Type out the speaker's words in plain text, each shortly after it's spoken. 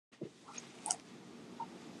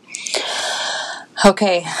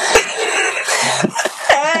Okay.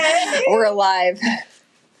 We're alive.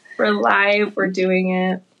 We're alive. We're doing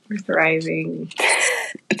it. We're thriving.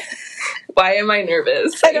 Why am I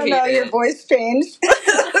nervous? I don't know. Your voice changed.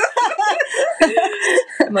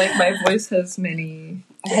 Like, my voice has many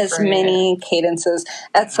cadences.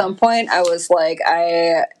 At some point, I was like,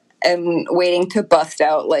 I am waiting to bust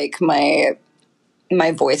out, like, my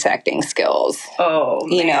voice acting skills. Oh,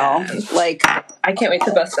 you man. know, like, I can't wait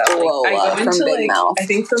to bust out. Like, I go from into, Big like, Mouth. I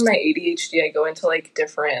think for my ADHD, I go into, like,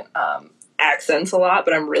 different accents a lot,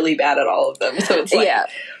 but I'm really bad at all of them. So it's like, yeah.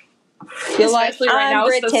 You're especially like, right I'm now,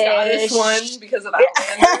 British. it's the Scottish one because of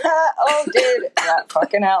Outlander. Oh, dude, that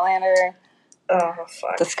fucking Outlander. Oh,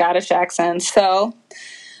 fuck. The Scottish accent. So,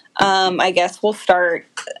 I guess we'll start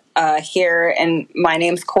here. And my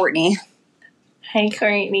name's Courtney. Hey,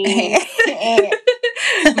 Courtney.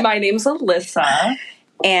 My name's Alyssa.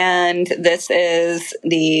 And this is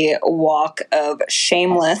the Walk of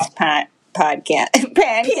Shameless podcast.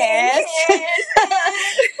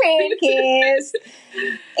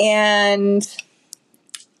 And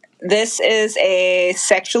this is a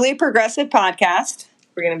sexually progressive podcast.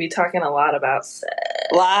 We're going to be talking a lot about sex.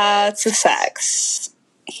 Lots of sex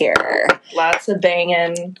here. Lots of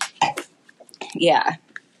banging. Yeah.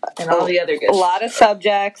 And all the other good A lot of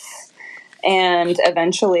subjects. And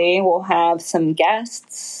eventually we'll have some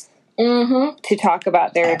guests to talk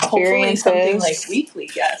about their experiences. Hopefully something like weekly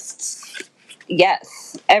guests.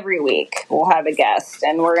 Yes. Every week we'll have a guest.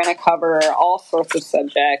 And we're going to cover all sorts of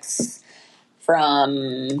subjects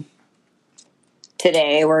from...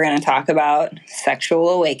 Today, we're going to talk about sexual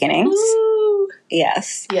awakenings. Ooh.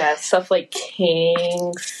 Yes. Yeah, stuff like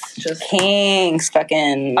kinks. Just kinks,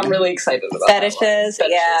 fucking... I'm really excited about fetishes.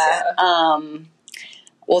 Yeah.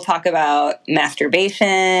 We'll talk about masturbation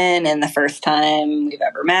and the first time we've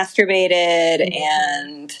ever masturbated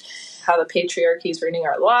and... how the patriarchy is ruining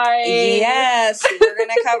our lives. Yes. We're going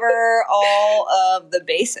to cover all of the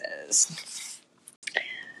bases.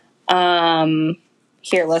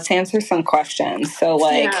 Here, let's answer some questions. So,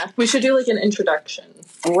 like... Yeah, we should do, like, an introduction.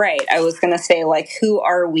 Right. I was going to say, like, who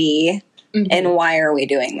are we and why are we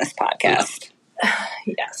doing this podcast?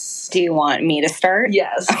 Yes. Do you want me to start?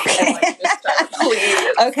 Yes. Okay. I'd like to start,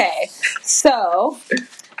 please. Okay. So,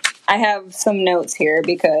 I have some notes here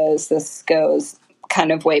because this goes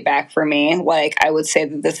kind of way back for me. Like, I would say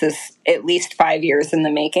that this is at least 5 years in the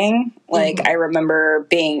making. Like, I remember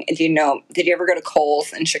being... did you ever go to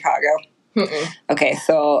Kohl's in Chicago? Mm-mm. Okay,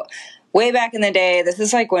 so way back in the day, this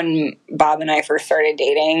is like when Bob and I first started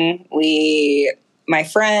dating. My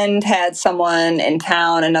friend had someone in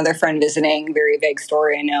town, another friend visiting, very vague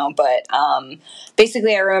story, I know, but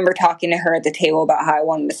basically I remember talking to her at the table about how I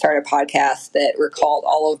wanted to start a podcast that recalled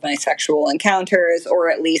all of my sexual encounters, or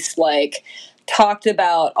at least like talked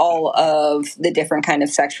about all of the different kind of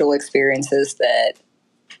sexual experiences that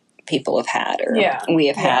people have had or we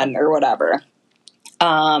have had or whatever.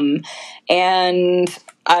 And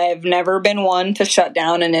I've never been one to shut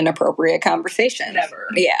down an inappropriate conversation. Never.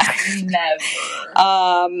 Yeah.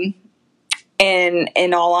 Never. And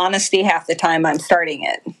in all honesty, half the time I'm starting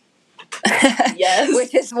it. Yes.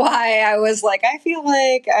 Which is why I was like, I feel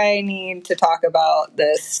like I need to talk about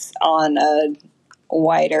this on a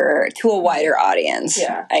wider audience,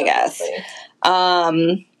 I guess.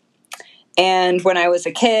 And when I was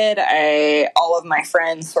a kid, all of my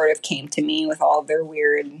friends sort of came to me with all of their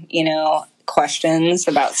weird, questions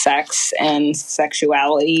about sex and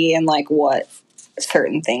sexuality and, like, what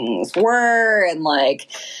certain things were. And, like,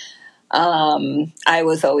 I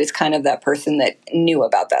was always kind of that person that knew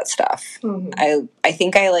about that stuff. Mm-hmm. I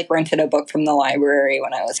think I, like, rented a book from the library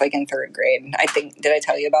when I was, like, in 3rd grade. Did I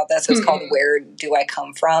tell you about this? It was called Where Do I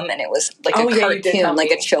Come From? And it was, like, a cartoon,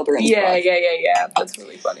 like a children's book. Yeah. That's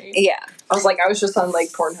really funny. Yeah. I was just on, like,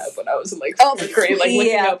 Pornhub when I was in, like, 4th grade, like,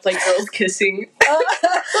 looking up, like, girls kissing.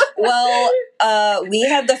 Well, we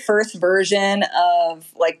had the first version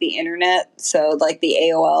of, like, the internet, so, like, the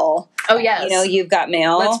AOL. Oh, yes. You've got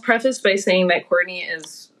mail. Let's preface by saying that Courtney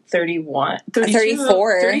is 31.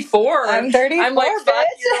 34. 34. I'm 34, I'm like, fuck, bitch.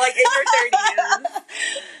 you're, like, in your 30s.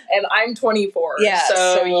 And I'm 24. Yeah.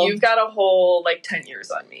 So you've got a whole, like, 10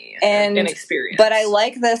 years on me in experience. But I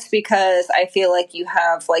like this because I feel like you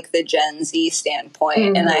have, like, the Gen Z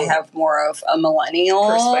standpoint, and I have more of a millennial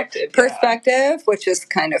perspective, which is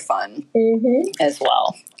kind of fun as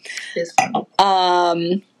well. It is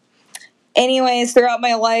fun. Anyways, throughout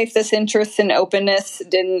my life, this interest and openness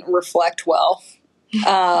didn't reflect well,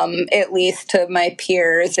 at least to my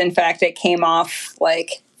peers. In fact, it came off,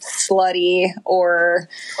 like, slutty, or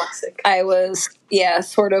Classic. I was,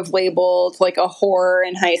 sort of labeled like a whore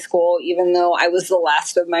in high school, even though I was the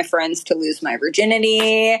last of my friends to lose my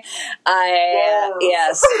virginity.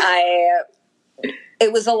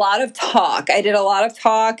 It was a lot of talk. I did a lot of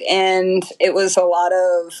talk, and it was a lot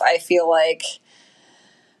of, I feel like,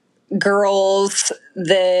 girls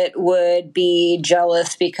that would be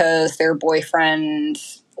jealous because their boyfriend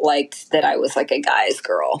liked that I was like a guy's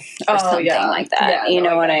girl or something like that. Yeah, you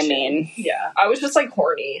know what I mean? Yeah. I was just like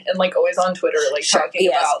horny and like always on Twitter, like talking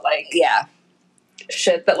about like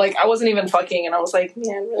shit that like I wasn't even fucking, and I was like,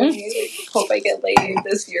 man, really like, hope I get laid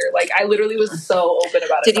this year. Like I literally was so open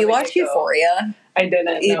about it. Did you watch Euphoria? I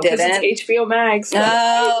didn't. You didn't? It's HBO Max. Oh, God,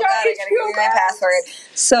 I gotta give you my password.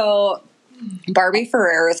 So Barbie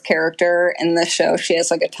Ferrera's character in the show, she has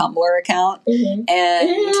like a Tumblr account,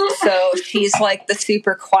 and so she's like the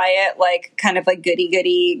super quiet, like kind of like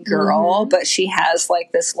goody girl, but she has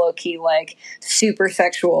like this low key like super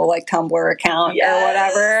sexual like Tumblr account or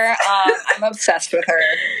whatever. I'm obsessed with her.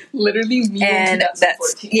 Literally, me and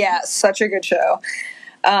that's such a good show.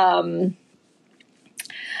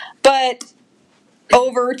 But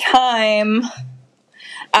over time,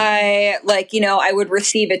 I I would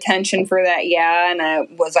receive attention for that,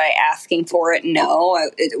 and was I asking for it? No,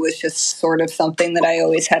 it was just sort of something that I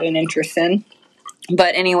always had an interest in.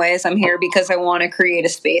 But anyways, I'm here because I want to create a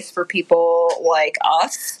space for people like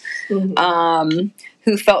us,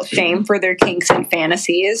 who felt shame for their kinks and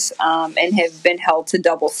fantasies, and have been held to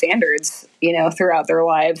double standards, throughout their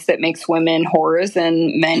lives that makes women whores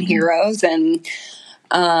and men heroes. And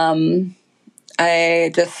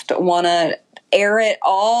I just want to air it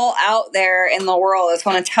all out there in the world. I just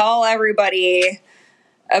want to tell everybody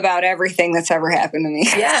about everything that's ever happened to me.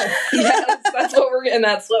 Yes, that's what we're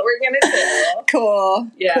gonna do. Cool.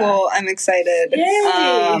 I'm excited.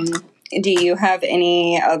 Yay. Do you have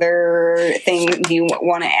any other thing? Do you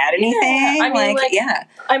want to add anything? Yeah.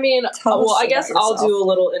 I guess I'll do a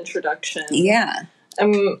little introduction. Yeah.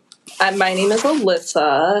 My name is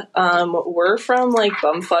Alyssa. We're from like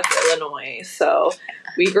bumfuck Illinois, so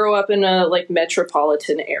we grew up in a like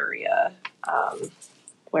metropolitan area,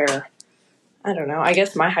 where I don't know. I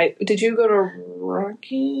guess did you go to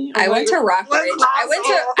Rocky? I went to Rock Ridge. I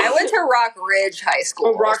went to Rock Ridge High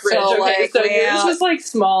School. Oh, Rock Ridge. So, okay, so yours was like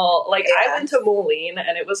small. Like I went to Moline,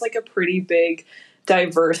 and it was like a pretty big,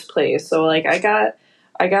 diverse place. So like I got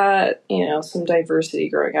some diversity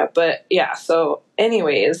growing up. But yeah. So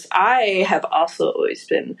anyways, I have also always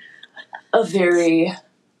been a very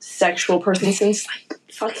sexual person since like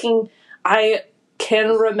fucking I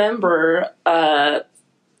can remember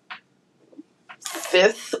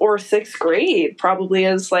 5th or 6th grade, probably,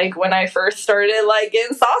 as like when I first started like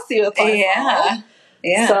getting saucy with myself.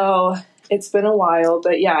 Yeah. So it's been a while,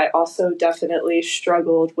 but yeah, I also definitely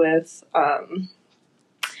struggled with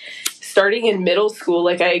starting in middle school.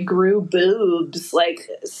 Like I grew boobs, like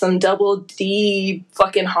some double D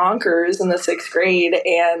fucking honkers in the 6th grade,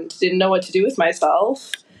 and didn't know what to do with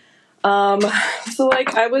myself. So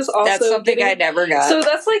like I was also that's something I never got. So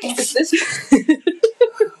that's like this.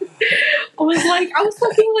 I was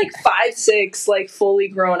looking like 5'6", like fully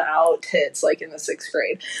grown out tits, like in the 6th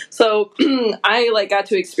grade. So I like got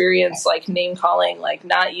to experience like name calling, like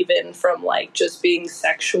not even from like just being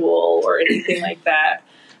sexual or anything like that,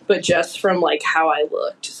 but just from like how I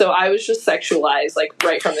looked. So I was just sexualized like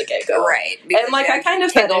right from the get-go. Right. And like I kind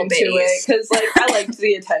of fed into it because like I liked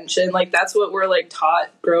the attention. Like that's what we're like taught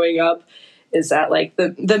growing up, is that like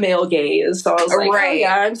the male gaze. So I was like, oh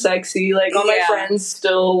yeah, I'm sexy. Like all my friends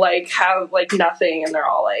still like have like nothing, and they're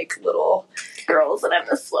all like little girls, and I'm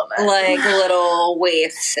this woman. Like little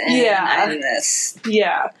waifs, and I'm this.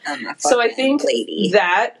 Yeah. So I think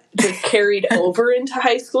that just carried over into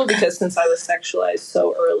high school, because since I was sexualized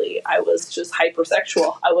so early, I was just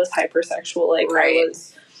hypersexual. I was hypersexual. Like I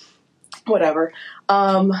was whatever.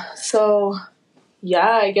 So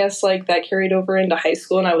yeah, I guess like that carried over into high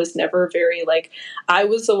school, and I was never very like, I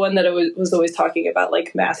was the one that was always talking about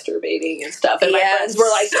like masturbating and stuff, and my friends were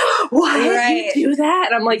like, what, you do that?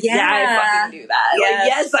 And I'm like, yeah, I fucking do that. Like,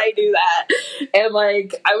 yes, I do that. And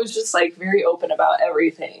like I was just like very open about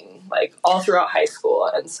everything, like all throughout high school.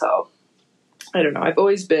 And so I don't know, I've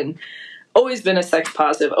always been a sex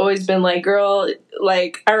positive, always been like, girl,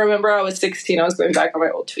 like I remember I was 16, I was going back on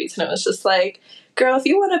my old tweets, and it was just like, girl, if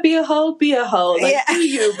you want to be a hoe, be a hoe. Like, do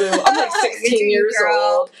you, boo. I'm like 16 years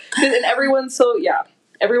old. And everyone's so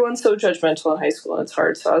judgmental in high school, and it's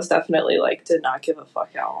hard. So I was definitely like, did not give a fuck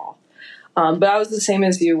at all. But I was the same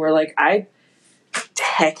as you, where like I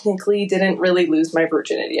technically didn't really lose my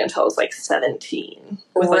virginity until I was like 17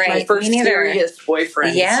 with like my first serious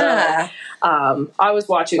boyfriend. Yeah. So, I was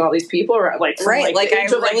watching all these people like from like the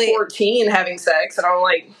age of like 14 having sex, and I'm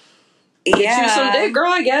like, get you some dick,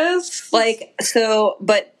 girl, I guess. Like, so,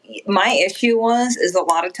 but my issue is a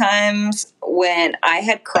lot of times when I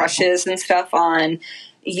had crushes and stuff on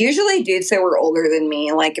usually dudes that were older than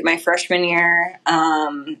me, like my freshman year,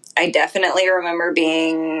 I definitely remember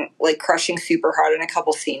being like crushing super hard on a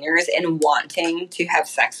couple seniors and wanting to have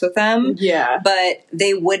sex with them. Yeah. But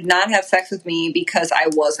they would not have sex with me because I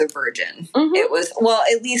was a virgin. Mm-hmm. It was, well,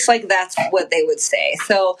 at least like that's what they would say.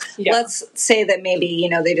 So let's say that maybe, you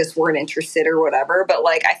know, they just weren't interested or whatever, but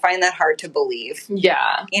like I find that hard to believe.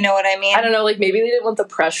 Yeah. You know what I mean? I don't know, like maybe they didn't want the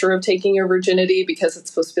pressure of taking your virginity because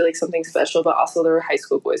it's supposed to be like something special, but also they were high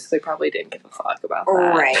school boys, so they probably didn't give a fuck about that.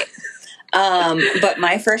 Right. But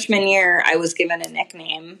my freshman year, I was given a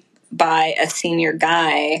nickname by a senior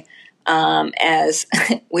guy,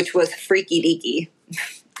 which was Freaky Deaky.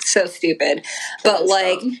 So stupid. But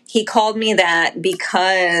like, he called me that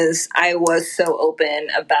because I was so open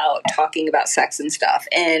about talking about sex and stuff.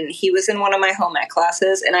 And he was in one of my home ec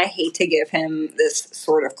classes, and I hate to give him this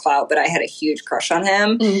sort of clout, but I had a huge crush on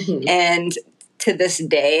him. Mm-hmm. And to this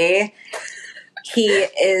day, he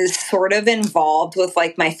is sort of involved with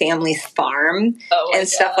like my family's farm and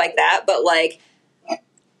stuff like that. But like,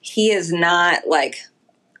 he is not like,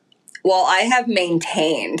 well, I have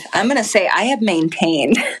maintained. I'm going to say I have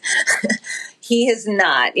maintained. He is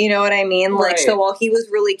not. You know what I mean? Like, so while he was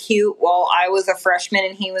really cute while I was a freshman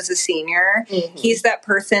and he was a senior, he's that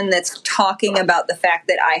person that's talking about the fact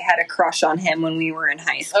that I had a crush on him when we were in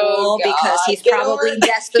high school because he's probably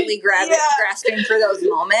desperately grasping for those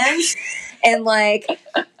moments. And like,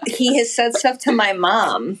 he has said stuff to my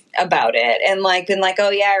mom about it and like been like, oh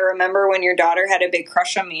yeah, I remember when your daughter had a big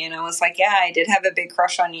crush on me. And I was like, yeah, I did have a big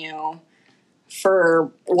crush on you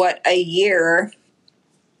for a year.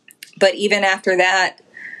 But even after that,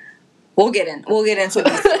 we'll get into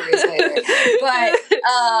these stories later.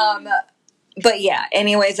 But yeah,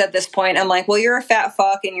 anyways, at this point, I'm like, well, you're a fat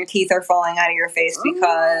fuck and your teeth are falling out of your face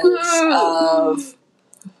because of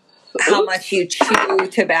how much you chew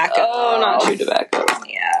tobacco. Oh, not chew tobacco.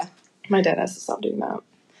 Yeah. My dad has to stop doing that.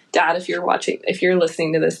 Dad, if you're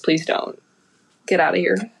listening to this, please don't. Get out of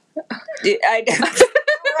here. Leave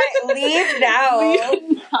now.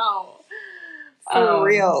 Leave now. For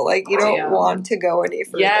real. Like, you don't want to go any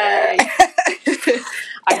further. Yeah.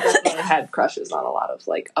 I definitely had crushes on a lot of,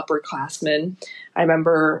 like, upperclassmen. I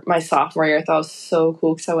remember my sophomore year, I thought it was so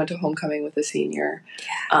cool because I went to homecoming with a senior.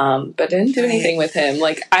 But didn't do anything with him.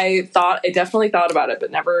 Like, I definitely thought about it,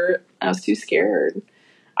 but never, I was too scared.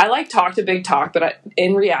 I, like, talked a big talk, but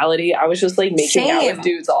in reality, I was just, like, making out with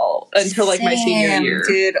dudes until, like, my senior year.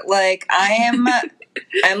 Dude, like, I'm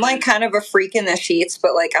like kind of a freak in the sheets,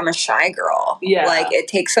 but like I'm a shy girl. Yeah. Like it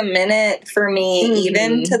takes a minute for me,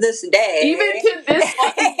 even to this day. Even to this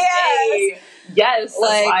fucking day. Yes.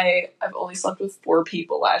 Like, that's why I've only slept with 4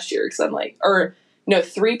 people last year because I'm like,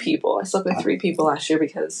 3 people. I slept with 3 people last year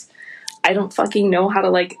because I don't fucking know how to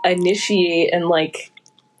like initiate and like,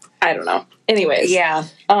 I don't know. Anyways. Yeah.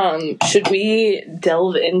 Should we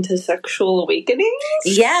delve into sexual awakenings?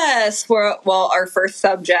 Yes. Our first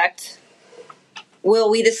subject.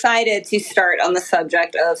 Well, we decided to start on the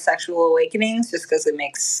subject of sexual awakenings just because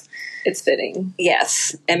it's fitting.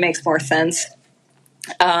 Yes, it makes more sense.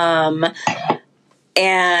 And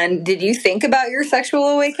did you think about your sexual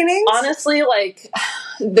awakenings? Honestly, like,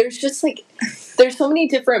 there's so many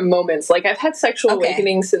different moments. Like, I've had sexual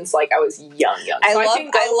awakenings since, like, I was young. So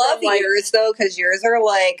I love yours, though, because yours are,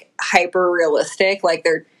 like, hyper-realistic. Like,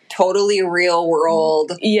 they're totally real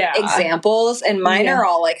world examples, and mine are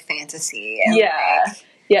all like fantasy. And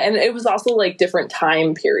and it was also like different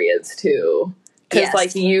time periods too, because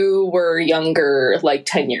like you were younger like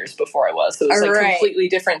 10 years before I was, so it was like completely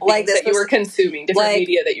different things that you were consuming, different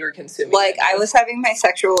media that you were consuming. Like I was having my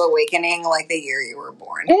sexual awakening like the year you were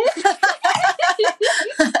born.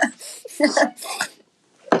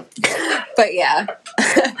 But yeah,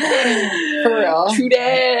 for real, true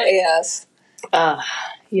that. Yes.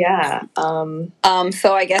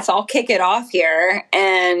 So I guess I'll kick it off here,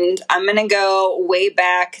 and I'm going to go way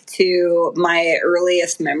back to my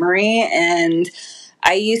earliest memory. And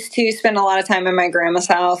I used to spend a lot of time in my grandma's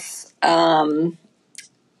house,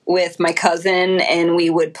 with my cousin, and we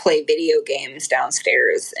would play video games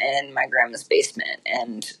downstairs in my grandma's basement.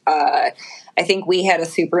 And, I think we had a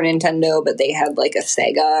Super Nintendo, but they had like a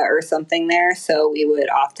Sega or something there. So we would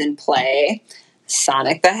often play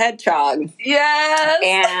Sonic the Hedgehog. Yes!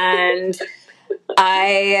 And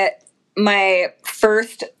my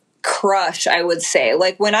first crush, I would say.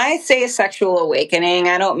 Like, when I say sexual awakening,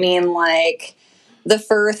 I don't mean, like, the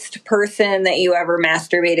first person that you ever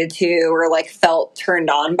masturbated to or, like, felt turned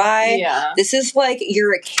on by. Yeah. This is, like,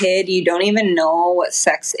 you're a kid, you don't even know what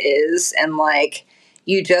sex is, and, like,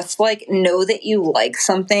 you just, like, know that you like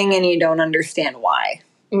something and you don't understand why.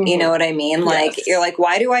 Mm-hmm. You know what I mean? Like, yes. You're like,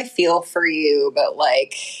 why do I feel for you? But,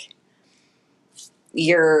 like,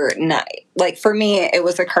 you're not. Like, for me, it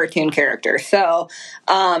was a cartoon character. So,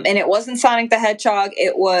 and it wasn't Sonic the Hedgehog.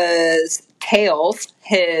 It was Tails,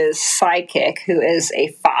 his sidekick, who is a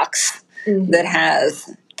fox that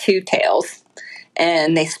has two tails.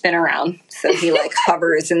 And they spin around, so he, like,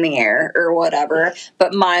 hovers in the air or whatever.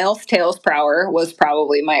 But Miles, Tails Prower, was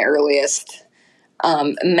probably my earliest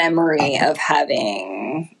memory of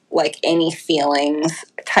having, like, any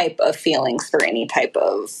type of feelings for any type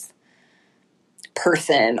of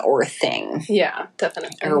person or thing. Yeah,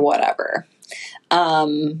 definitely. Or whatever.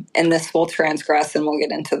 And this will transgress and we'll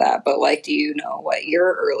get into that, but, like, do you know what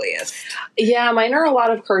your earliest? Yeah, mine are a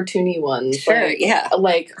lot of cartoony ones. Sure, like, yeah.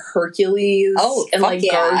 Like Hercules and, like,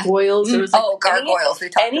 gargoyles. There was, like, gargoyles.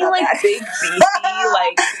 Any like, that. Big, beefy,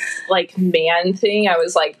 like, man thing, I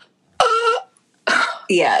was like,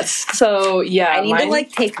 Yes. So, yeah. I need to,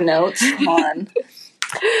 like, take notes on...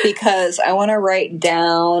 because I want to write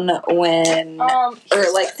down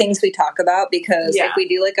or, like, things we talk about, because if we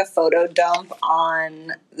do, like, a photo dump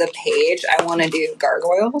on the page, I want to do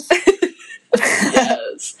gargoyles.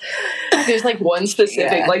 Yes. There's, like, one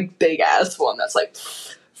specific, like, big-ass one that's, like,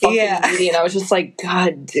 fucking meaty, and I was just like,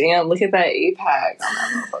 God damn, look at that APAC on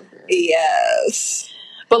that motherfucker. Yes.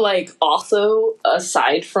 But, like, also,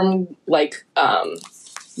 aside from, like,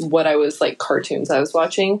 what I was, like, cartoons I was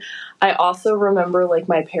watching, I also remember, like,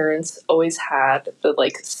 my parents always had the,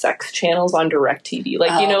 like, sex channels on DirecTV.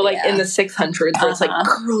 Like, you know, like, in the 600s where it's, like,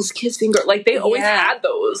 girls kissing girls. Like, they always had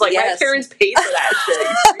those. Like, my parents paid for that shit.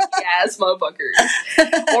 Freaky-ass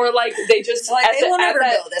motherfuckers. Or, like, they just, like, at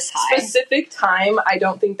that specific time, I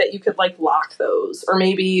don't think that you could, like, lock those. Or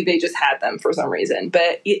maybe they just had them for some reason.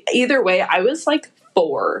 But either way, I was, like,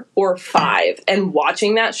 4 or 5. And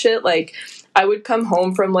watching that shit, like, I would come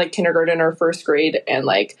home from, like, kindergarten or first grade and,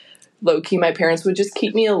 like, low-key, my parents would just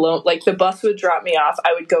keep me alone. Like, the bus would drop me off.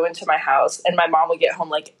 I would go into my house, and my mom would get home,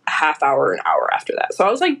 like, a half hour, an hour after that. So I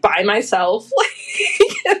was, like, by myself, like,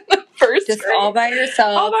 in the first just grade. all by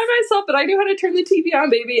yourself. All by myself, but I knew how to turn the TV on,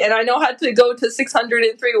 baby, and I know how to go to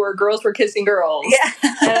 603 where girls were kissing girls. Yeah.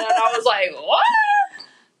 And I was like, what?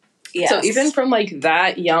 Yes. So even from, like,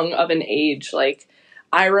 that young of an age, like,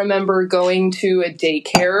 I remember going to a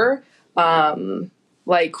daycare,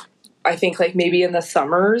 like, I think, like, maybe in the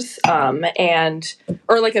summers, or,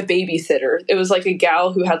 like, a babysitter. It was, like, a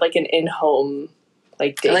gal who had, like, an in-home,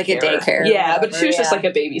 like, daycare. Like a daycare. Yeah, but she was just, like,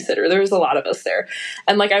 a babysitter. There was a lot of us there.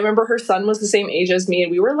 And, like, I remember her son was the same age as me, and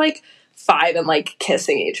we were, like, 5 and, like,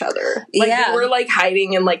 kissing each other. Like, we were, like,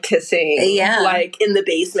 hiding and, like, kissing, like, in the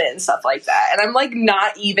basement and stuff like that. And I'm, like,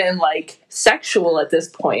 not even, like, sexual at this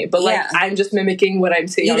point, but, like, I'm just mimicking what I'm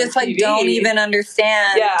seeing on TV. You just, like, don't even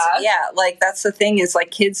understand. Yeah, like, that's the thing is,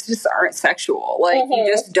 like, kids just aren't sexual. Like, you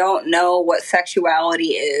just don't know what sexuality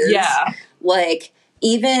is. Yeah. Like,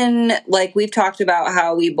 even, like, we've talked about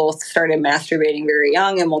how we both started masturbating very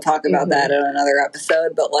young, and we'll talk about that in another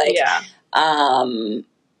episode, but, like,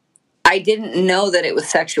 I didn't know that it was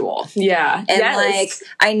sexual. Yeah. And, like,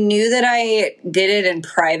 I knew that I did it in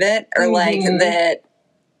private, or, like, that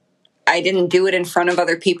I didn't do it in front of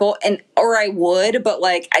other people, or I would, but,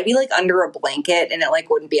 like, I'd be, like, under a blanket, and it, like,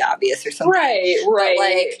 wouldn't be obvious or something. Right. But,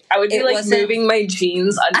 like, I would be, like, moving my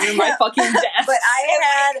jeans under my fucking desk. But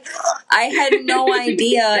I had no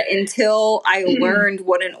idea until I learned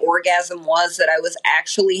what an orgasm was, that I was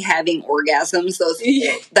actually having orgasms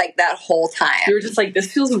like, that whole time. You were just like,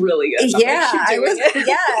 this feels really good. I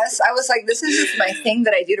was like, this is just my thing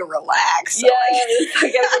that I do to relax. So, I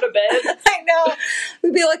gotta go to bed. I know.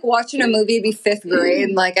 We'd be, like, watching a movie, it'd be 5th grade,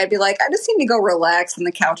 and, like, I'd be like, I just need to go relax on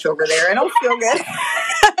the couch over there. I don't feel good.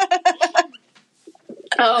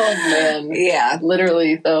 Oh, man. Yeah.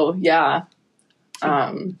 Literally, though. Yeah.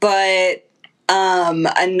 But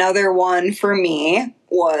another one for me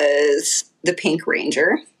was the Pink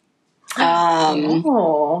Ranger.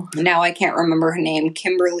 Now I can't remember her name,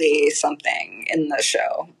 Kimberly something in the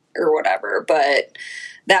show or whatever, but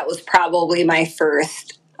that was probably my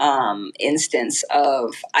first instance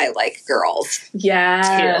of I like girls.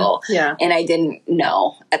 Yeah. Yeah. And I didn't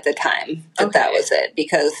know at the time that was it,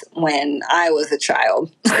 because when I was a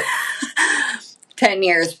child, 10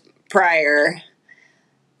 years prior,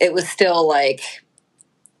 it was still, like,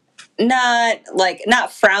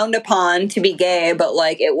 not frowned upon to be gay, but,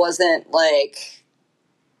 like, it wasn't, like,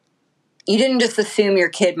 you didn't just assume your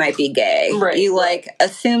kid might be gay. Right. You, like,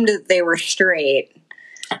 assumed that they were straight.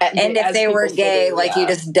 And if they were gay, like, you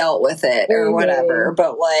just dealt with it or whatever.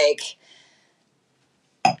 But, like,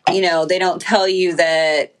 you know, they don't tell you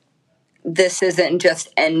that this isn't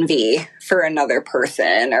just envy for another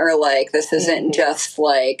person, or, like, this isn't just,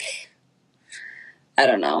 like, I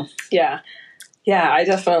don't know. Yeah. Yeah, I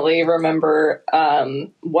definitely remember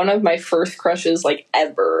one of my first crushes, like,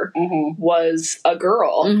 ever was a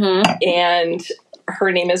girl. And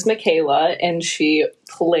her name is Michaela, and she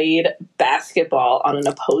played basketball on an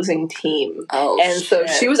opposing team. And so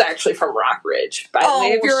she was actually from Rockridge. By the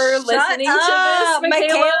way, if you're listening to this,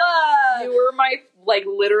 Michaela, you were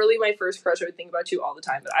literally my first crush. I would think about you all the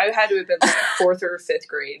time. But I had to have been like 4th or 5th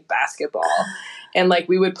grade basketball. And, like,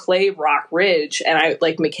 we would play Rock Ridge, and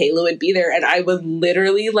Michaela would be there, and I would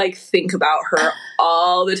literally, like, think about her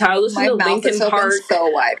all the time. I would listen to Linkin Park. So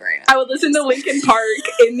wide right now. I would listen to Linkin Park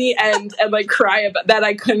in the end and, like, cry about that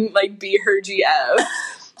I couldn't, like, be her GF.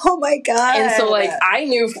 Oh, my God. And so, like, I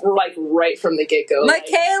knew, like, right from the get-go.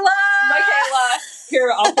 Michaela! Like, Michaela!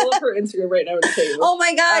 Here, I'll pull up her Instagram right now and tell you. Oh,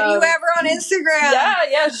 my God, you have her on Instagram?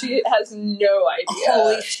 Yeah, she has no idea.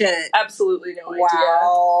 Holy shit. Absolutely no idea.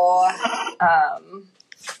 Wow.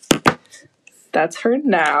 That's her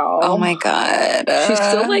now. Oh, my God. She's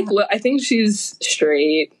still, like, I think she's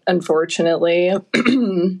straight, unfortunately.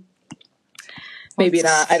 Maybe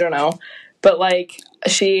not. I don't know. But, like,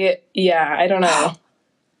 I don't know.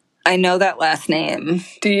 I know that last name.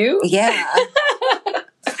 Do you? Yeah.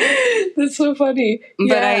 That's so funny.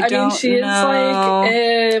 But I don't mean, she is like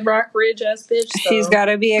a Rock Ridge-ass bitch. So. She's got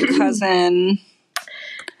to be a cousin.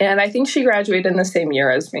 And I think she graduated in the same year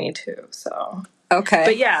as me, too, so... Okay.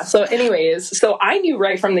 But yeah, so anyways, so I knew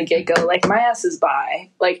right from the get-go, like, my ass is bi.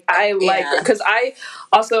 Like, I like her. Because I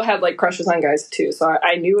also had, like, crushes on guys, too. So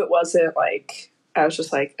I knew it wasn't, like, I was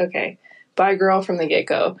just like, okay, bi girl from the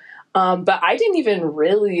get-go. But I didn't even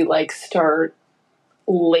really, like, start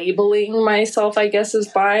labeling myself, I guess, as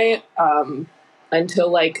bi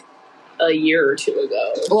until, like, a year or two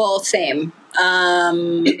ago. Well, same.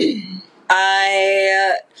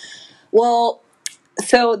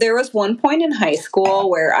 So there was one point in high school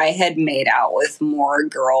where I had made out with more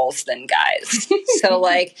girls than guys. So,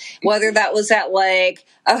 like, whether that was at, like,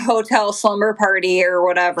 a hotel slumber party or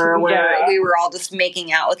whatever, where we were all just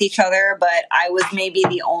making out with each other, but I was maybe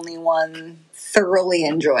the only one thoroughly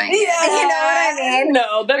enjoying it. Yeah. You know what I mean?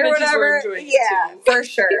 No, the bitches were enjoying it too.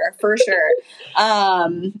 For sure.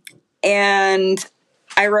 And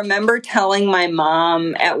I remember telling my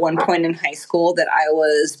mom at one point in high school that I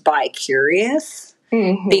was bi-curious.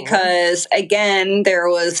 Because, again, there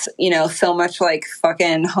was, you know, so much, like,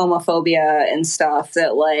 fucking homophobia and stuff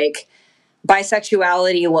that, like,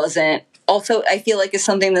 bisexuality wasn't. Also, I feel like it's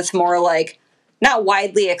something that's more, like, not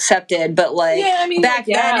widely accepted, but, like, back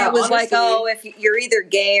then it was honestly, like, oh, if you're either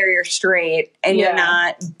gay or you're straight, and you're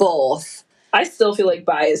not both. I still feel like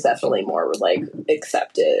bi is definitely more, like,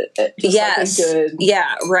 accepted. Yes. Like a good,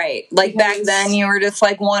 yeah, right. Like, back then you were just,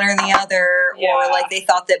 like, one or the other, or, like, they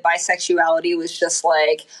thought that bisexuality was just,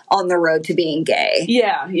 like, on the road to being gay.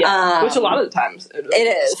 Yeah. Which a lot of the times it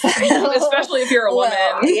is. Especially if you're a woman.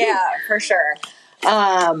 Well, yeah, for sure.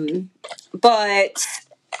 But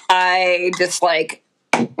I just, like,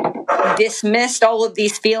 dismissed all of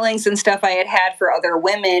these feelings and stuff I had had for other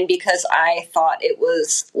women because I thought it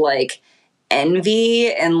was, like,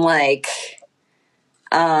 envy and, like,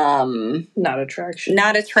 not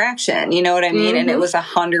attraction, you know what I mean? And it was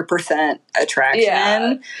 100%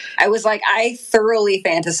 attraction. I was like, I thoroughly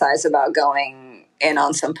fantasize about going in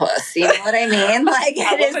on some puss, you know what I mean? Like,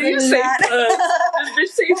 it is you say puss. This bitch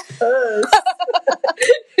say puss.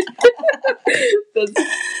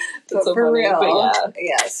 That's so for funny, real. But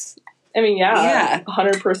yes, I mean,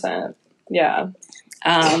 100%. Yeah.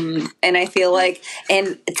 And I feel like,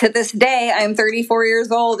 and to this day, I'm 34 years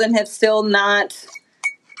old and have still not.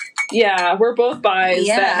 Yeah, we're both bis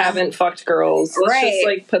that haven't fucked girls. Let's just,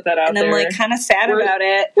 like, put that out there. And I'm, like, kind of sad about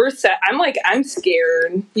it. We're sad. I'm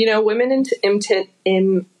scared. You know, women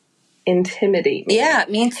intimidate me. Yeah,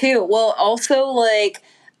 me too. Well, also, like,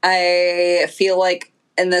 I feel like,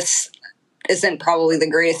 and this isn't probably the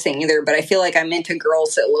greatest thing either, but I feel like I'm into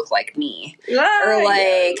girls that look like me. Or,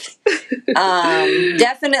 like,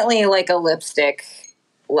 definitely, like, a lipstick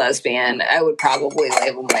lesbian. I would probably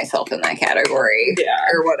label myself in that category.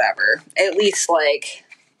 Or whatever. At least, like,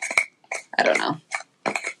 I don't know.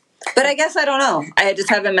 But I guess I don't know. I just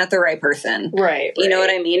haven't met the right person. Right. You know what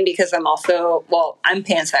I mean? Because I'm also, I'm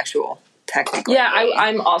pansexual. technically. Yeah,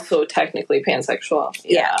 I'm also technically pansexual.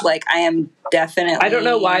 Yeah, like I am definitely. I don't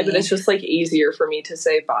know why, but it's just like easier for me to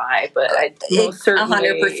say bi. But I most certainly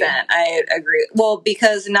 100%. I agree. Well,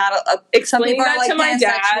 because not explaining some people that are like to my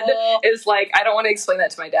dad is like I don't want to explain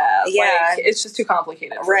that to my dad. Yeah, like, it's just too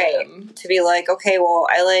complicated. For him. To be like, okay, well,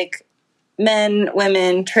 I like men,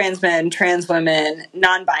 women, trans women,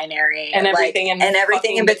 non-binary, and everything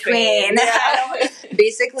everything in between. Yeah.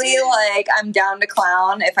 Basically, like I'm down to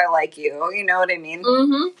clown if I like you. You know what I mean?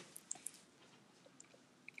 Mm-hmm.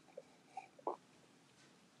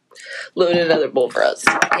 Load another bowl for us.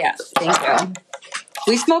 Yeah, thank you.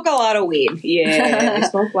 We smoke a lot of weed. Yeah, we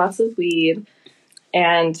smoke lots of weed,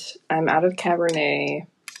 and I'm out of Cabernet.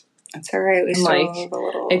 That's all right. We still have a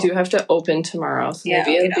little. I do have to open tomorrow, so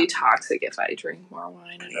maybe it'll be toxic if I drink more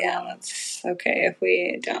wine. I don't know. That's okay if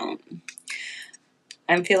we don't.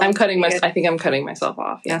 I'm cutting I think I'm cutting myself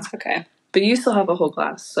off. Yeah, that's okay. But you still have a whole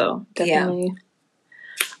glass, so definitely.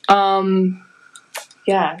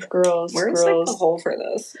 Yeah, girls. Where's like the hole for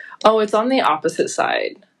this? Oh, it's on the opposite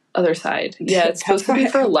side. Other side. Yeah, it's supposed to be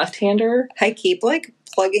for a left-hander. I keep like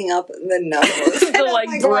plugging up the nose. The like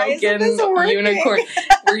broken unicorn.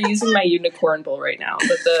 We're using my unicorn bowl right now,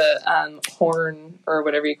 but the horn or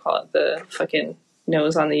whatever you call it, the fucking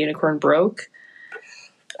nose on the unicorn broke.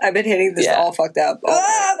 I've been hitting this all fucked up.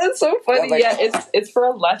 That's so funny. It's for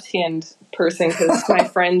a left-hand person because my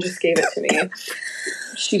friend just gave it to me.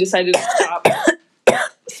 She decided to stop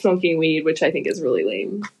smoking weed, which I think is really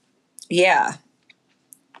lame. Yeah.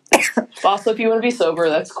 Also, if you want to be sober,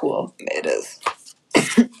 that's cool. It is.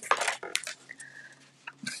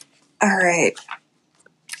 All right.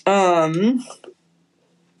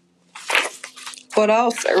 What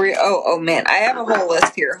else are we? Oh man, I have a whole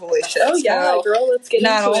list here. Holy shit! Oh yeah, girl, let's get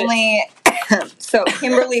into it. Not only, so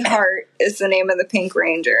Kimberly Hart is the name of the Pink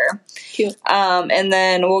Ranger. Cute. And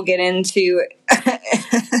then we'll get into.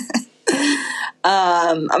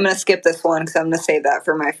 I'm gonna skip this one because I'm gonna save that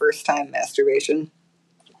for my first time masturbation.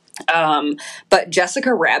 But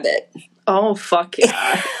Jessica Rabbit. Oh fuck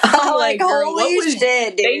yeah! Like girl, holy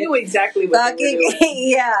shit, dude. They knew exactly what they were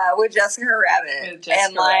doing. Yeah, with Jessica Rabbit,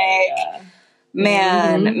 and like,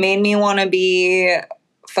 man, made me want to be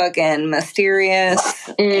fucking mysterious.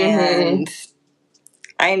 And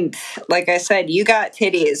like I said, you got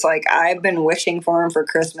titties. Like I've been wishing for them for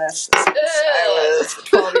Christmas since I was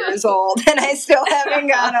 12 years old, and I still haven't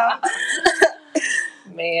got them.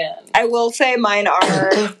 Man, I will say mine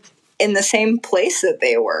are in the same place that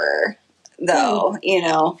they were. Though,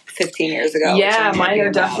 15 years ago. Yeah, mine are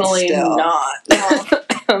definitely not.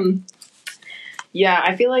 Yeah,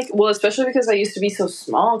 I feel like, well, especially because I used to be so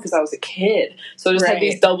small because I was a kid. So I just had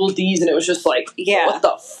these double Ds and it was just like, what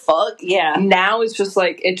the fuck? Yeah. Now it's just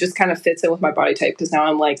like, it just kind of fits in with my body type because now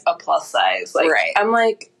I'm like a plus size. Like, I'm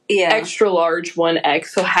like extra large 1X.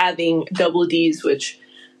 So having double Ds, which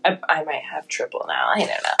I might have triple now. I don't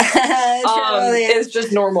know. It's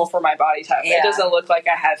just normal for my body type. Yeah. It doesn't look like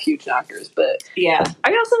I have huge knockers, but yeah,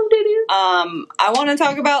 I got some titties. I want to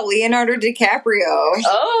talk about Leonardo DiCaprio.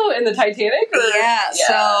 Oh, in the Titanic? Yeah.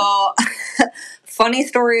 So, funny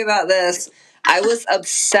story about this. I was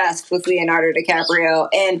obsessed with Leonardo DiCaprio,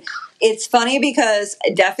 and it's funny because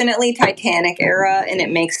definitely Titanic era, and it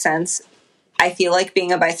makes sense. I feel like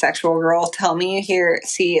being a bisexual girl, tell me you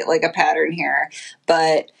see like a pattern here.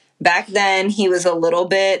 But back then he was a little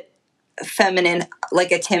bit feminine,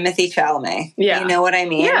 like a Timothée Chalamet. Yeah. You know what I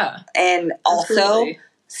mean? Yeah. And also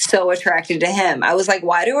so attracted to him. I was like,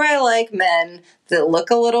 why do I like men that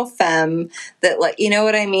look a little femme, that like, you know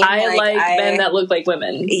what I mean? I like men that look like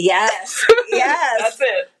women. Yes. Yes. That's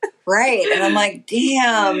it. Right. And I'm like,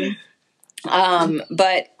 damn.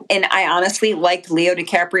 And I honestly liked Leo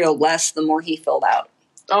DiCaprio less the more he filled out.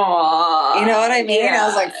 Aww. You know what I mean? Yeah. I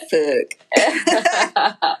was like, fuck.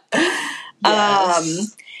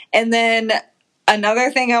 Yes. And then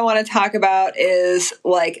another thing I want to talk about is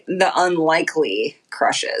like the unlikely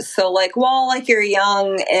crushes. So like, while like you're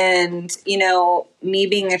young and, me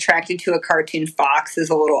being attracted to a cartoon fox is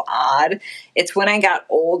a little odd. It's when I got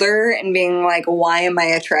older and being like, why am I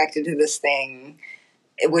attracted to this thing?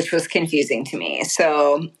 Which was confusing to me.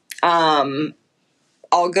 So,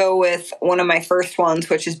 I'll go with one of my first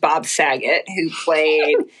ones, which is Bob Saget, who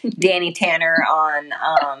played Danny Tanner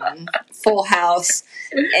on Full House,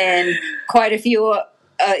 and quite a few.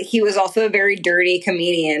 He was also a very dirty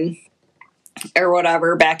comedian or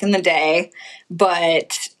whatever back in the day,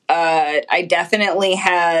 but I definitely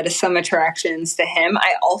had some attractions to him.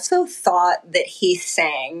 I also thought that he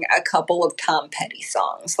sang a couple of Tom Petty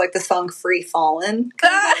songs, like the song Free Fallin'.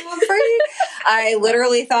 I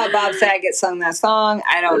literally thought Bob Saget sung that song.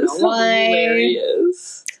 I don't know why.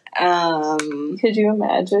 Hilarious. Could you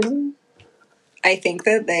imagine? I think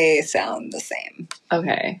that they sound the same.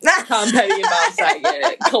 Okay. Tom Petty and Bob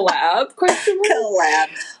Saget. Collab? Collab.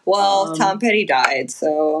 Well, Tom Petty died,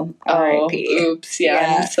 so R.I.P. Oops.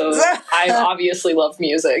 Yeah. So I obviously love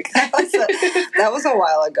music. that was a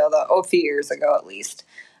while ago, though. A few years ago, at least.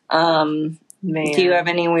 Man. Do you have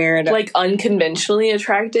any weird... Like, unconventionally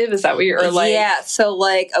attractive? Is that what you're like? Yeah, so,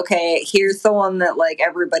 like, okay, here's the one that, like,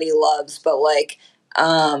 everybody loves, but, like,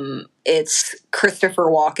 it's Christopher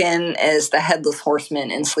Walken as the Headless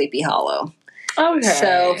Horseman in Sleepy Hollow. Okay.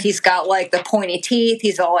 So he's got, like, the pointy teeth.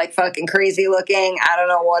 He's all, like, fucking crazy looking. I don't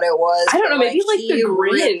know what it was. I don't know. Maybe, like, the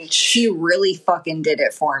Grinch. He really fucking did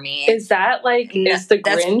it for me. Is that, like, is the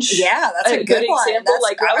Grinch? Yeah, that's a good example.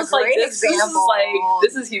 Like, I was like,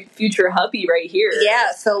 this is future hubby right here.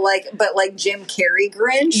 Yeah, so, like, but, like, Jim Carrey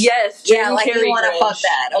Grinch? Yes, Jim Carrey you want to fuck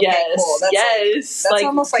that. Okay, yes, cool. That's that's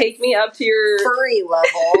almost take me up to your... furry level.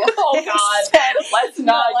 Oh, God. Let's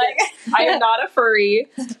not I am not a furry.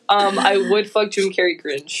 I would fuck Jim Carrey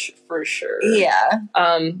Grinch for sure. Yeah.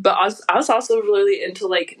 But I was also really into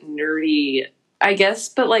like nerdy, I guess,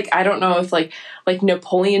 but like I don't know if like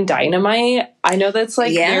Napoleon Dynamite. I know that's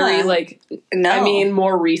like very like I mean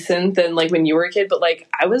more recent than like when you were a kid, but like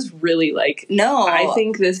I was really like I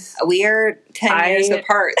think we are 10 years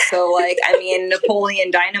apart. So like I mean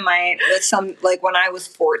Napoleon Dynamite was some like when I was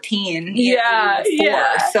 14. Yeah.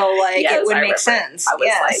 So like it would make sense. I was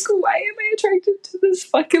like, why am I attracted to this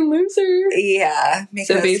fucking loser? Yeah,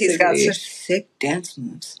 because he's got such sick dance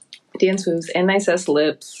moves and nice ass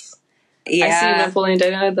lips. Yeah. I see Napoleon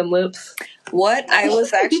Dynamite, them lips. What? I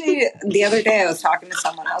was actually, the other day I was talking to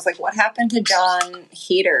someone, I was like, what happened to John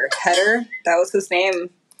Heder? That was his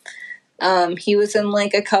name. He was in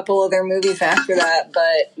like a couple other movies after that,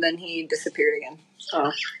 but then he disappeared again.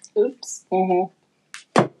 Oh. Oops.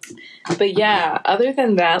 Mm-hmm. But yeah, other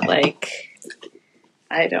than that, like,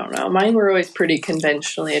 I don't know. Mine were always pretty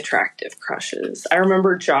conventionally attractive crushes. I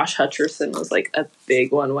remember Josh Hutcherson was like a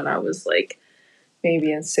big one when I was like,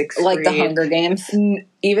 maybe in 6th grade. Like the Hunger Games?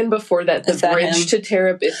 Even before that, The Bridge to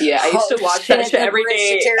Terabithia. I used to watch that shit every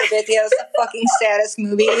day. The Bridge to Terabithia is the fucking saddest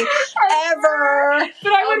movie ever.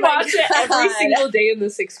 But I would watch it every single day in the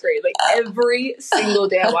 6th grade. Like, every single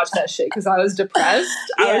day I watched that shit because I was depressed.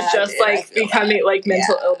 I was just, like, becoming, like,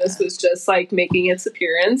 mental illness was just, like, making its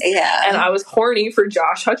appearance. Yeah. And I was horny for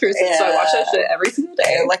Josh Hutcherson, so I watched that shit every single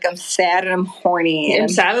day. Like, I'm sad and I'm horny. I'm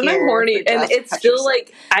sad and I'm horny. And it's still,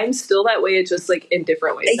 like, I'm still that way. It's just, like, in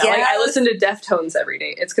different ways. Now, like, I listen to Deftones every day.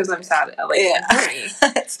 It's because I'm sad. Like, I'm horny.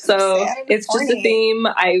 So it's just a theme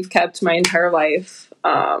I've kept my entire life.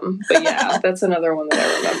 But yeah, that's another one that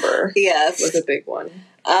I remember. Yes, was a big one.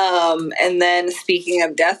 And then speaking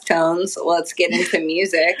of Deftones, let's get into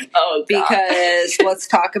music. Oh, God. Because let's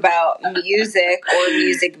talk about music or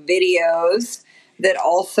music videos that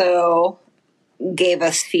also gave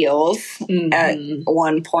us feels at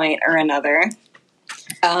one point or another.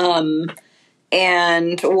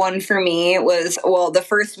 And one for me was, well, the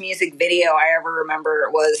first music video I ever remember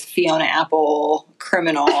was Fiona Apple,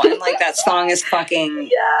 Criminal. And, like, that song is fucking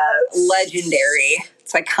legendary.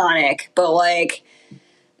 It's iconic. But, like,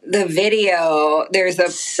 the video, there's a...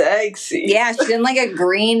 Sexy. Yeah, she's in, like, a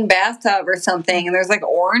green bathtub or something. And there's, like,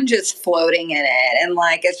 oranges floating in it. And,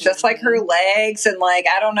 like, it's just, like, her legs. And, like,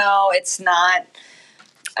 I don't know. It's not...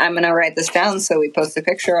 I'm going to write this down so we post a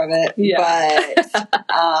picture of it. Yeah.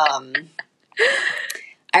 But...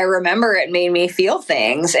 I remember it made me feel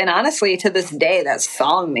things, and honestly, to this day, that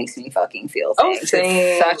song makes me fucking feel things.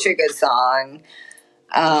 It's such a good song.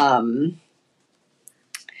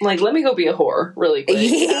 Like, let me go be a whore really quick.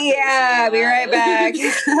 Yeah, be right back.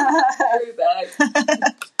 Be back.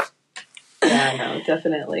 Yeah, no,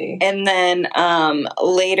 definitely. And then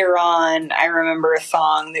later on, I remember a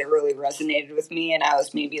song that really resonated with me, and I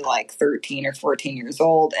was maybe like 13 or 14 years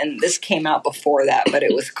old, and this came out before that, but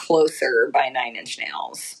it was Closer by 9 Inch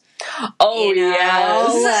Nails. Oh, you know?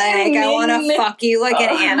 Yes. Like, I want to fuck you like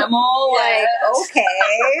an animal. Yes. Like,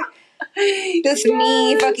 okay. Just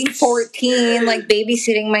me, fucking 14, like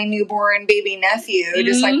babysitting my newborn baby nephew,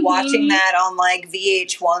 just like watching that on like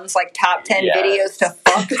VH1's like top 10 videos to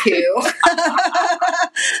fuck to.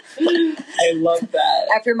 I love that.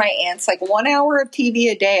 After my aunt's like 1 hour of TV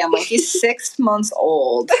a day, I'm like, he's 6 months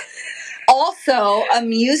old. Also a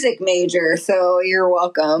music major, so you're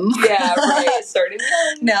welcome. Yeah, right. Starting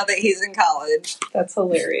now that he's in college. That's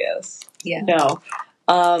hilarious. Yeah. No.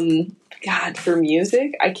 God, for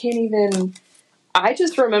music, I can't even... I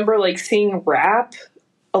just remember, like, seeing rap,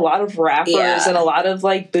 a lot of rappers and a lot of,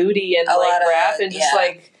 like, booty and, like, rap, and just,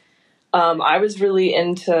 like, I was really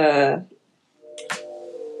into...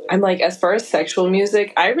 I'm like, as far as sexual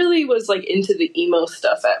music, I really was like into the emo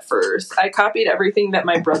stuff at first. I copied everything that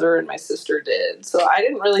my brother and my sister did. So I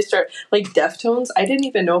didn't really start like Deftones. I didn't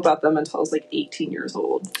even know about them until I was like 18 years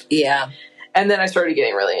old. Yeah. And then I started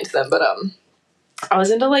getting really into them. But I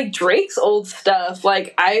was into like Drake's old stuff.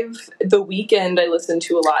 Like The Weeknd I listened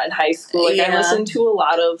to a lot in high school. Like I listened to a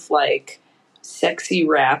lot of like sexy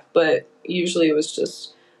rap, but usually it was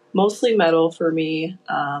just mostly metal for me.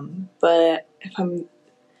 But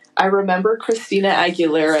I remember Christina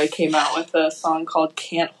Aguilera came out with a song called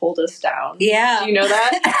Can't Hold Us Down. Yeah. Do you know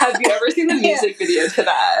that? Have you ever seen the music video to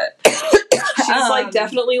that? She's like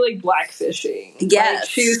definitely like blackfishing. Yes. Like,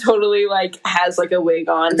 she's totally like has like a wig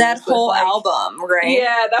on. That whole album, right?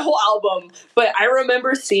 Yeah, that whole album. But I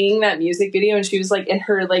remember seeing that music video and she was like in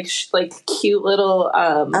her like cute little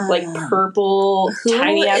like purple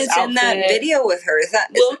tiny ass outfit. Who is in that video with her? Is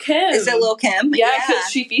Lil' Kim? Is it Lil' Kim? Yeah, because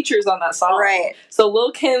she features on that song. Right. So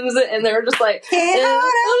Lil' Kim's and they're just like and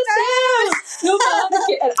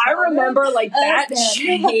I remember like that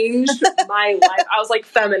changed my life. I was like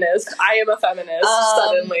feminist. I am a feminist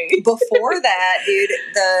suddenly. Before that, dude,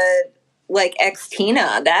 the like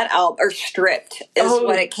Xtina, that album or Stripped is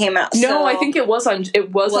what it came out. No, so, I think it was on.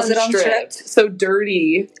 It was on Stripped. So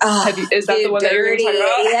Dirty. Is that the one Dirty, that you're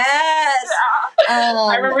talking about? Yes.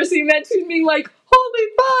 I remember seeing that too and being like, holy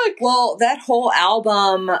fuck. Well, that whole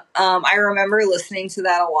album, I remember listening to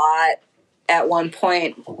that a lot at one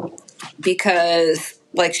point because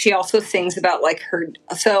like she also sings about like her.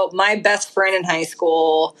 So my best friend in high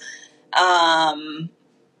school,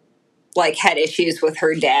 like had issues with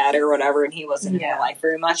her dad or whatever, and he wasn't in her life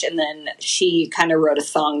very much. And then she kind of wrote a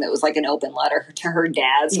song that was like an open letter to her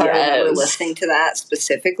dad. So I remember listening to that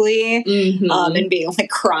specifically, and being like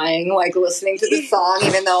crying, like listening to the song,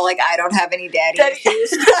 even though like I don't have any daddy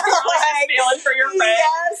issues. Like, feeling for your friend.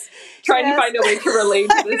 Yes. Trying to find a way to relate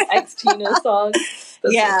to this Xtina song.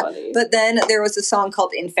 That's so funny. But then there was a song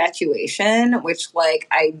called Infatuation, which like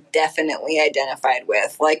I definitely identified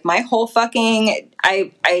with. Like my whole fucking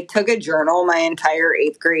I took a journal my entire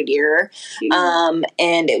 8th grade year.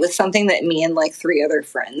 And it was something that me and like 3 other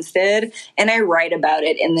friends did. And I write about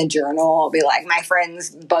it in the journal. I'll be like, my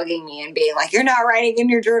friends bugging me and being like, you're not writing in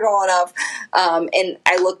your journal enough. And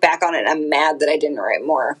I look back on it and I'm mad that I didn't write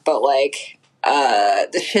more. But like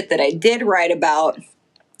the shit that I did write about,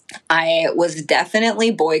 I was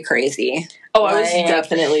definitely boy crazy. Oh, I was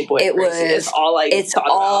definitely boy crazy. It's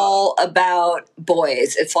all about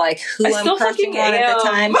boys. It's like who I'm crushing on at the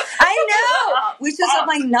time. I know. Which is I'm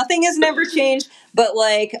like nothing has never changed, but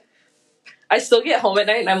like I still get home at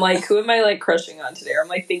night and I'm like, who am I like crushing on today? Or I'm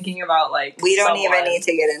like thinking about like we don't even need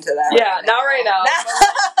to get into that. Yeah, not right now.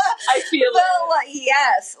 I feel like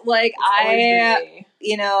yes, like I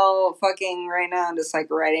you know, fucking right now I'm just like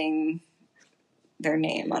writing their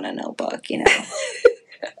name on a notebook, you know.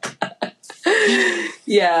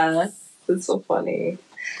 Yeah, that's so funny.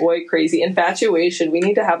 Boy crazy. Infatuation. We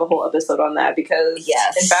need to have a whole episode on that because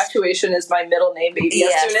Infatuation is my middle name, baby.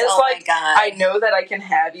 Yes. As soon as my God. I know that I can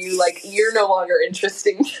have you, like you're no longer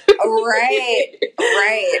interesting. Right.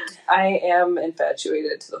 I am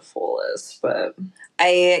infatuated to the fullest, but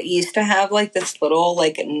I used to have like this little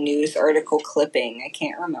like news article clipping. I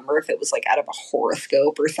can't remember if it was like out of a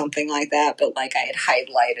horoscope or something like that, but like I had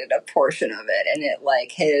highlighted a portion of it and it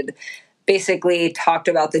like had basically talked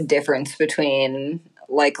about the difference between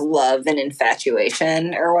like love and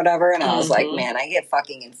infatuation or whatever. And I was like, man, I get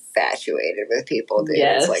fucking infatuated with people, dude.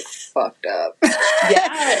 It's like fucked up.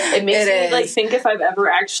 Yeah. It makes me like think if I've ever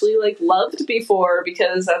actually like loved before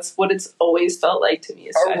because that's what it's always felt like to me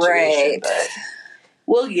is infatuation. Right. But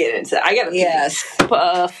we'll get into it. I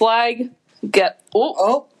gotta flag. Get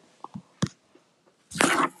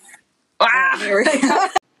Here we go.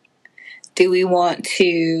 Do we want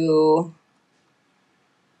to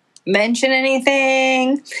mention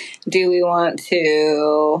anything? Do we want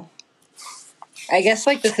to? I guess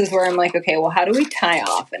like this is where I'm like, okay, well, how do we tie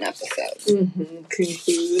off an episode?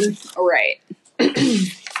 Conclude. Right.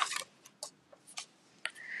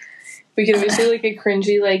 We could always do like a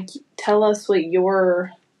cringy, like, tell us what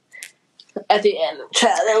your at the end.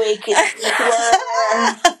 Try to make it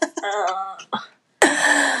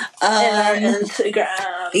our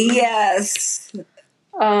Instagram. Yes.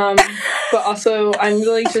 But also, I'm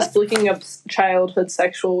really just looking up childhood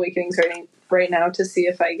sexual awakenings right now to see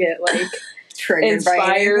if I get like triggered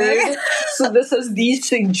inspired. By anything. So this is the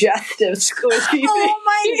suggestive squishy. Oh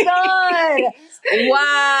my god!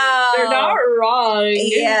 Wow, they're not wrong.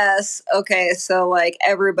 Yes. Okay. So like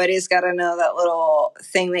everybody's got to know that little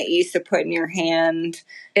thing that you used to put in your hand,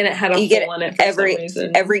 and it had a hole in it. For some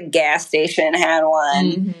reason. Every gas station had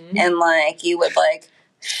one, and like you would like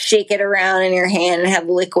shake it around in your hand and have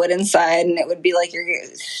liquid inside, and it would be like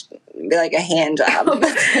a hand job.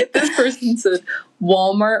 This person said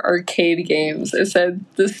Walmart arcade games. It said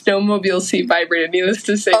the snowmobile seat vibrator. Needless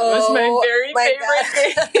to say, was my favorite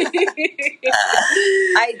thing.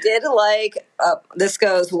 I did like. This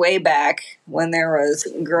goes way back when there was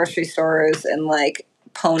grocery stores and like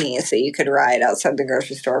ponies that you could ride outside the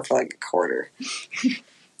grocery store for like $0.25.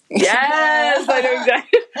 Yes, I know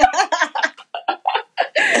exactly.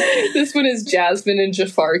 This one is Jasmine and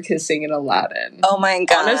Jafar kissing in Aladdin. Oh my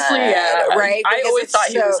god! Honestly, yeah, right? I always thought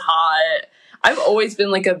he was hot. I've always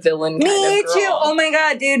been like a villain kind of girl. Me too. Oh my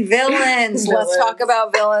god, dude, villains. Let's talk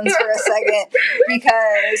about villains for a second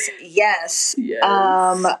because yes.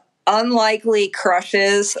 Unlikely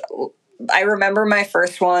crushes. I remember my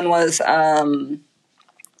first one was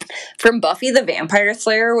from Buffy the Vampire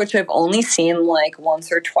Slayer, which I've only seen like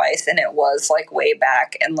once or twice, and it was like way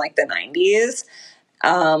back in like the 90s.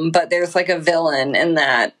 But there's like a villain in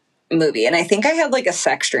that movie, and I think I had like a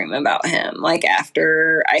sex dream about him like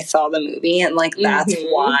after I saw the movie, and like that's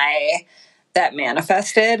why that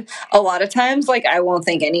manifested. A lot of times like I won't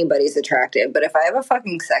think anybody's attractive, but if I have a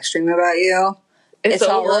fucking sex dream about you, it's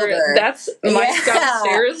all over. That's my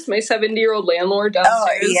downstairs, my 70-year-old landlord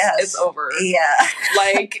downstairs. Oh, yes. It's over. Yeah.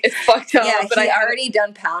 Like, it's fucked up. Yeah, but I already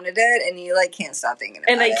done pounded it, and you, like, can't stop thinking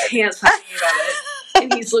about it. And I can't stop thinking about it.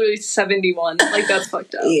 And he's literally 71. Like, that's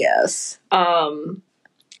fucked up. Yes.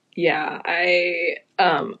 Yeah, I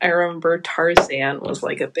remember Tarzan was,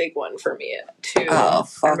 like, a big one for me, too. Oh,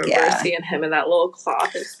 fuck I remember seeing him in that little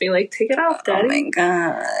cloth and just being like, take it off, Daddy. Oh, my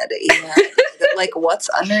God. Yeah. Like, what's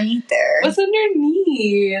underneath there? What's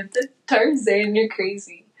underneath? The Tarzan, you're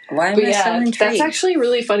crazy. Why am I so intrigued? That's actually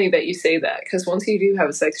really funny that you say that, because once you do have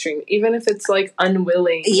a sex dream, even if it's, like,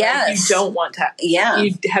 unwilling, yes. like, you don't want to,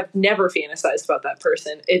 you have never fantasized about that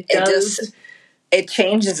person. It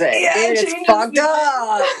changes it. Yeah, dude, it's fucked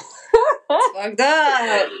up. It's fucked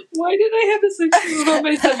up. Why did I have a sex dream about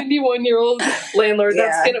my 71-year-old landlord?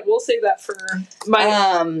 Yeah. We'll save that for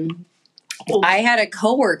my... I had a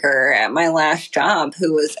coworker at my last job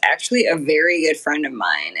who was actually a very good friend of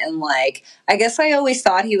mine. And, like, I guess I always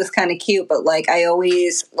thought he was kind of cute, but, like, I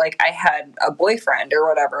had a boyfriend or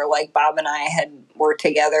whatever. Like, Bob and I were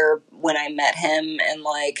together when I met him, and,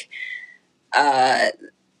 like,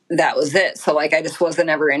 that was it. So, like, I just wasn't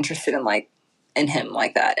ever interested in him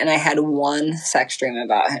like that. And I had one sex dream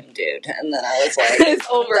about him, dude. And then I was like, it's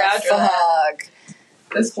over after that.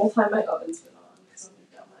 This whole time my oven's been on because I'm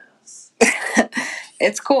a dumbass.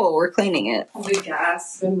 It's cool. We're cleaning it. The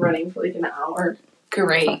gas has been running for like an hour.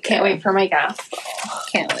 Great. Okay. Can't wait for my gas.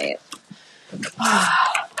 Can't wait.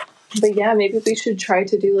 But yeah, maybe we should try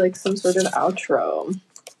to do like some sort of outro.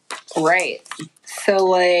 Right. So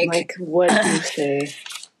like what do you say?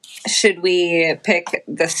 Should we pick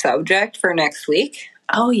the subject for next week?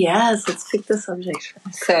 Oh, yes. Let's pick the subject.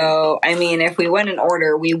 So, I mean, if we went in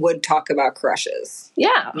order, we would talk about crushes.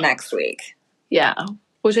 Yeah. Next week. Yeah.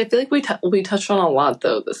 Which I feel like we touched on a lot,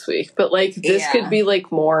 though, this week. But, like, this could be,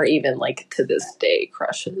 like, more even, like, to this day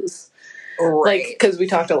crushes. Right. Like, because we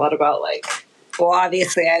talked a lot about, like... Well,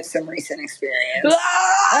 obviously, I have some recent experience.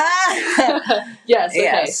 Yes. Okay.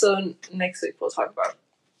 Yes. So, next week we'll talk about...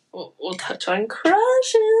 We'll touch on crushes.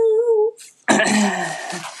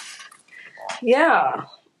 Yeah.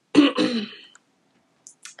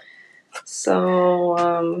 So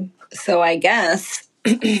I guess,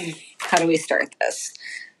 how do we start this?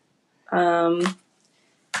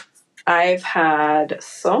 I've had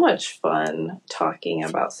so much fun talking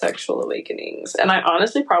about sexual awakenings, and I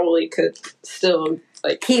honestly probably could still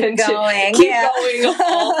like keep going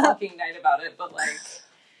all fucking night about it, but like,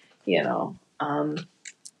 you know,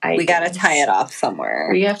 we gotta tie it off somewhere.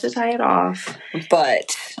 We have to tie it off.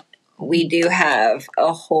 But we do have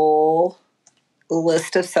a whole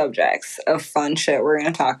list of subjects of fun shit we're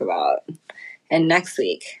going to talk about. And next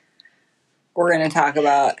week, we're going to talk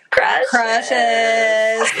about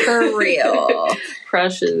crushes for real.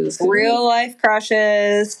 Crushes. Real life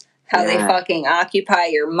crushes. How they fucking occupy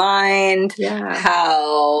your mind. Yeah.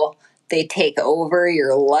 How... they take over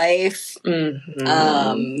your life, and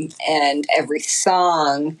every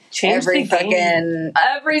song, every fucking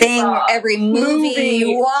thing, every movie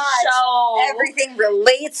you watch, everything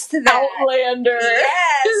relates to that. Outlander.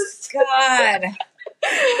 Yes, God.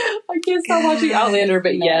 I can't stop watching Outlander,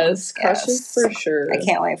 but yes, crushes for sure. I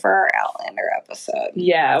can't wait for our Outlander episode.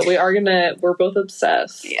 Yeah, we're both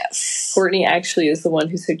obsessed. Yes. Courtney actually is the one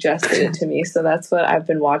who suggested it to me, so that's what I've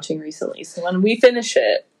been watching recently. So when we finish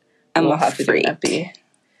it, we'll have to do an epi.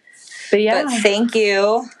 But yeah. But thank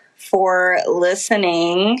you for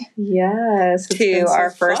listening. Yes, to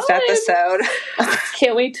our first episode.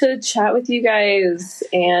 Can't wait to chat with you guys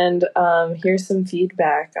and hear some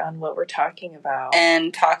feedback on what we're talking about.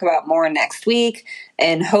 And talk about more next week.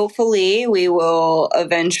 And hopefully we will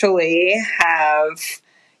eventually have,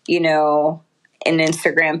 an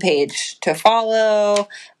Instagram page to follow.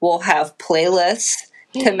 We'll have playlists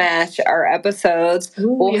to match our episodes.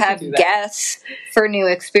 We'll have guests for new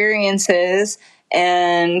experiences.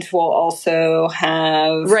 And we'll also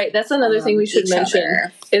have... Right, that's another thing we should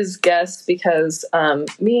mention is guests, because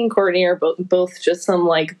me and Courtney are both just some,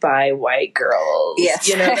 bi white girls.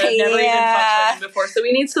 Yes. That have never even fucked women before. So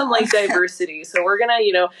we need some, diversity. So we're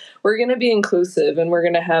gonna be inclusive, and we're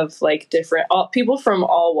gonna have, different... people from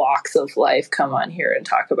all walks of life come on here and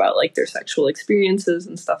talk about, their sexual experiences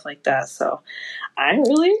and stuff like that. So I'm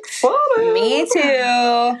really excited. Me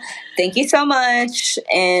too. Thank you so much,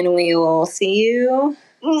 and we will see you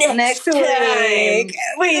next week.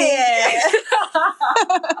 Yeah.